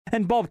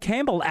And Bob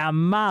Campbell, our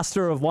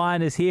master of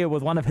wine, is here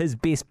with one of his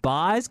best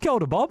buys. Kia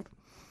ora, Bob.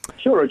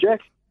 Sure, Jack.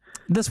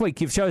 This week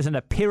you've chosen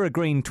a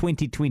Peregrine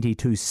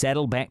 2022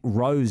 Saddleback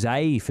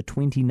Rosé for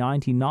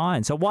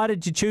 $20.99. So why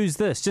did you choose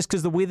this? Just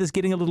because the weather's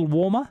getting a little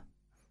warmer?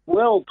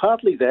 Well,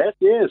 partly that,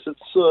 yes. It's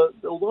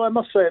although I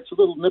must say it's a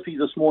little nippy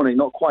this morning,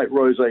 not quite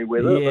rosé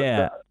weather,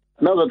 Yeah. but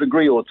another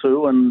degree or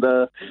two, and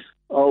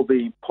I'll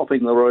be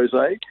popping the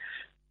rosé.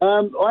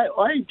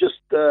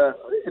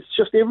 It's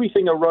just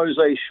everything a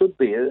rosé should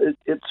be.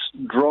 It's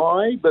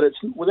dry, but it's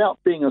without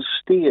being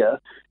austere.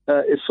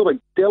 It's sort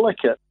of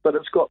delicate, but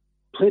it's got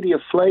plenty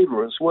of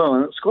flavour as well,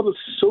 and it's got a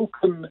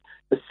silken,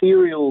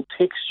 ethereal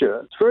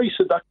texture. It's very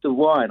seductive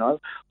wine. I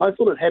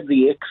thought it had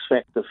the X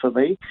factor for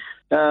me.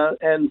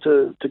 And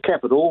to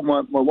cap it all,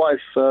 my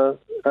wife,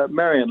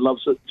 Marion,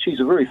 loves it. She's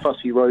a very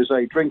fussy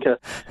rosé drinker.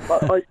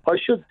 I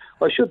should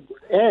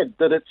add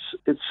that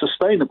it's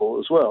sustainable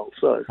as well.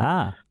 So.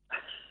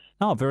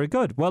 Oh, very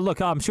good. Well, look,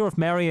 I'm sure if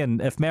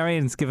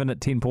Marion's given it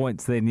 10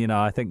 points, then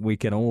I think we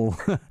can all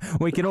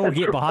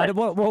get behind it.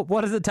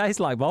 What does it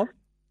taste like, Bob?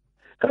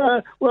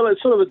 Well,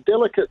 it's sort of a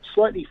delicate,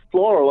 slightly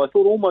floral. I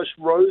thought almost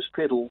rose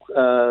petal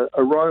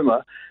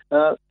aroma,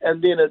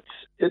 and then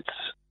it's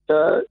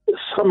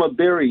summer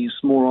berries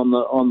more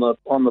on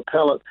the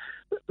palate.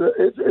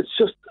 It's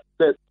just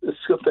that it's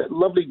got that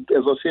lovely,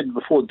 as I said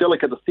before,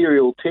 delicate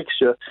ethereal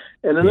texture,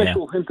 an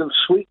initial hint of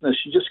sweetness.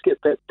 You just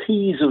get that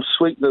tease of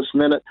sweetness,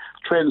 and then it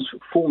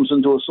transforms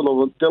into a sort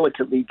of a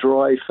delicately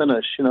dry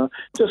finish.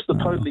 Just a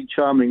totally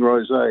charming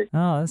rosé.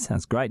 Oh, that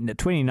sounds great. And at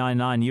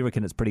 $29.99, you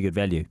reckon it's pretty good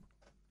value?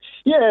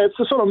 Yeah, it's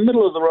a sort of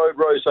middle-of-the-road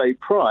rosé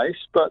price,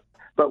 but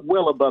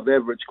well above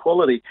average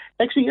quality.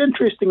 Actually,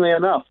 interestingly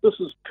enough, this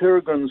is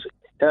Peregrine's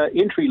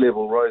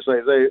entry-level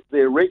rosé.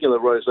 Their regular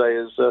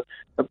rosé is,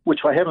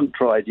 which I haven't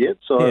tried yet,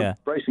 so I'm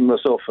bracing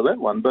myself for that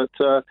one. But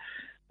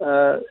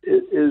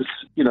is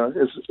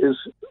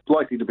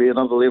likely to be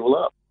another level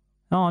up.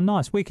 Oh,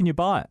 nice. Where can you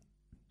buy it?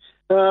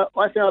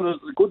 I found it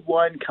at a good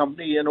wine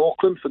company in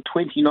Auckland for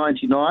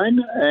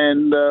 $20.99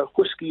 and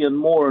Whiskey and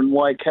More in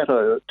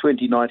Waikato at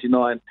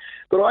 $20.99.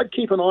 But I'd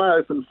keep an eye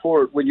open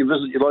for it when you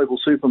visit your local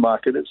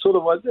supermarket. It's sort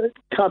of it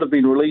can't have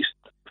been released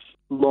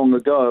long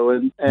ago,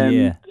 and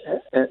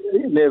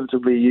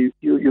inevitably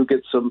you'll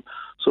get some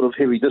sort of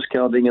heavy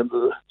discounting at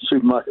the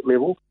supermarket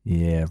level.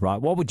 Yeah, right.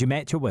 What would you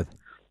match it with?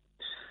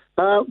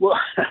 Well,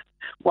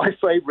 my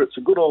favourite's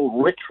a good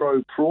old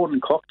retro prawn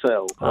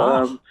cocktail.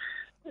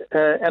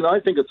 And I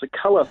think it's a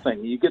colour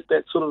thing. You get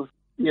that sort of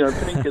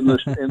pink in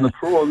the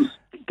prawns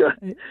going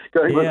with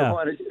the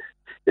wine.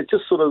 It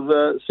just sort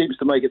of seems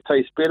to make it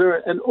taste better,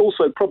 and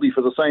also probably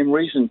for the same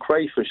reason,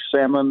 crayfish,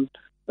 salmon,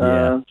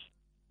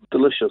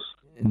 delicious.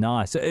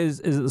 Nice. Is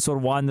it the sort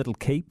of wine that'll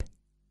keep?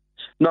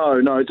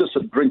 No, just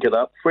to drink it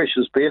up. Fresh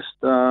is best.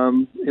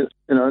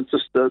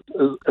 Just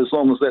as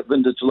long as that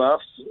vintage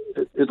lasts,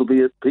 it'll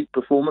be at peak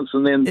performance,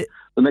 and then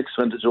the next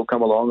vintage will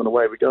come along, and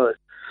away we go.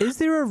 Is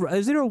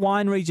there a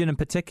wine region in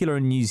particular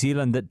in New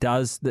Zealand that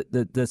does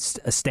that's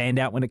a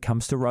standout when it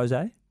comes to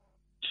rosé?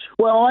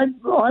 Well,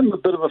 I'm a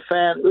bit of a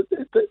fan.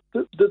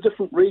 The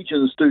different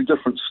regions do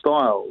different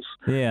styles.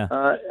 Yeah.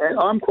 And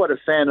I'm quite a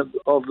fan of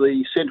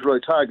the Centro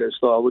Otago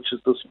style, which is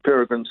this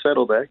Peregrine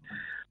Saddleback,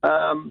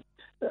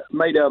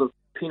 made out of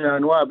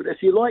Pinot Noir. But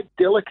if you like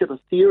delicate,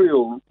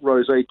 ethereal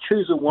rosé,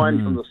 choose a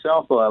wine from the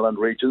South Island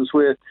regions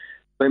where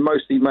they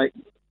mostly make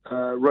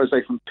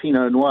rosé from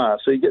Pinot Noir.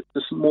 So you get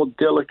this more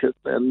delicate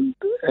and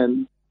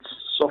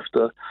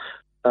softer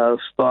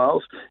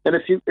styles. And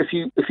if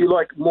you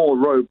like more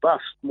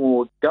robust,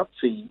 more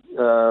gutsy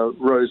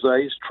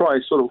rosés, try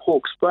sort of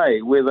Hawke's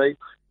Bay, where they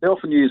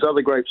often use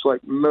other grapes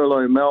like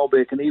Merlot,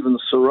 Malbec, and even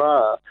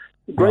Syrah.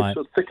 Grapes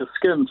with thicker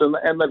skins, and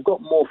they've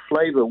got more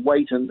flavour,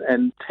 weight,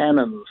 and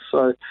tannins.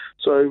 So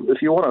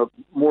if you want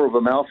more of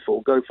a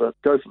mouthful, go for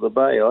the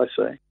Bay, I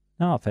say.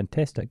 Oh,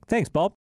 fantastic! Thanks, Bob.